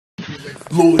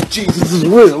Lord Jesus, this is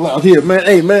real out here, man.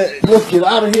 Hey, man, let's get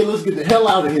out of here. Let's get the hell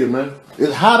out of here, man.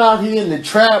 It's hot out here in the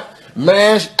trap.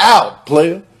 Mash out,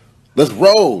 player. Let's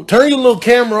roll. Turn your little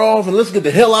camera off and let's get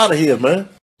the hell out of here, man.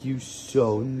 You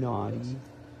so naughty.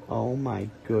 Oh my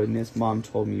goodness, Mom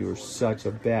told me you were such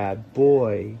a bad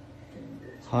boy.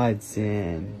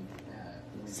 Hudson,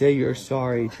 say you're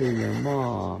sorry to your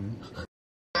mom.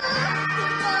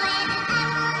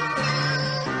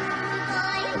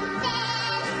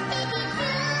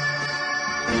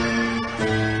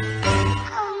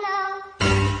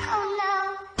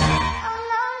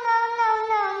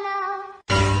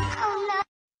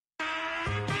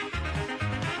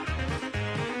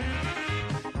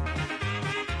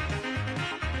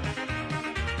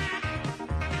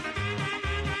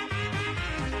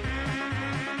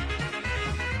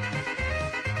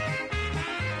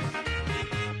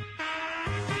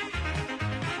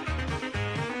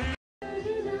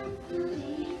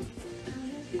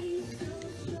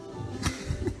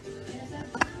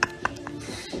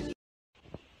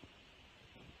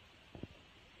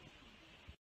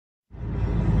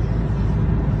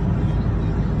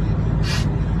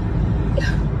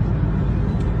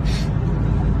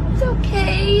 It's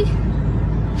okay.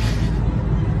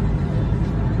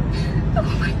 Oh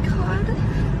my God.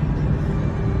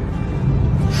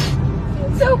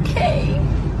 It's okay.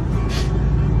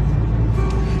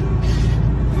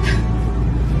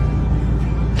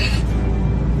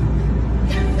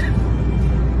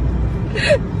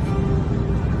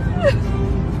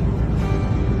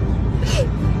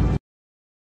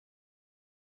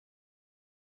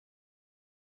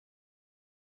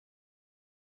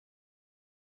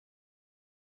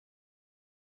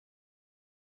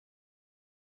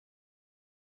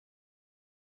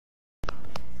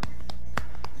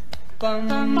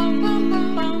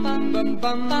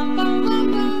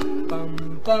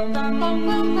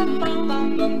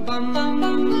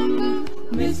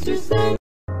 Mr. Snake.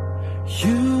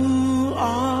 You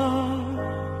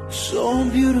are so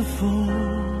beautiful.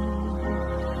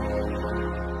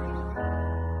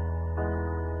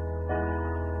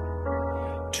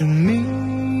 To me.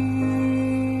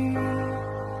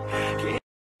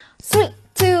 3,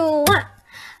 2,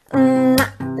 1，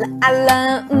啦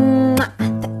啦，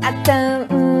哒哒，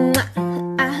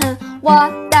我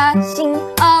的心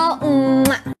哦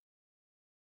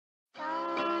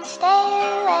，Don't stay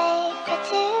awake for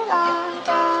too long.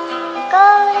 Don't go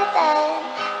to bed.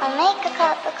 I'll make a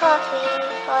cup of coffee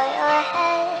for your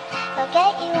head. I'll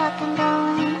get you up and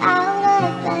going out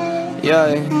of bed. Yeah,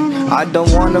 I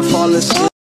don't wanna fall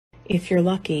asleep. If you're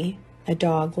lucky, a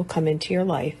dog will come into your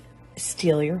life,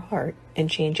 steal your heart, and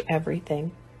change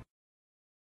everything.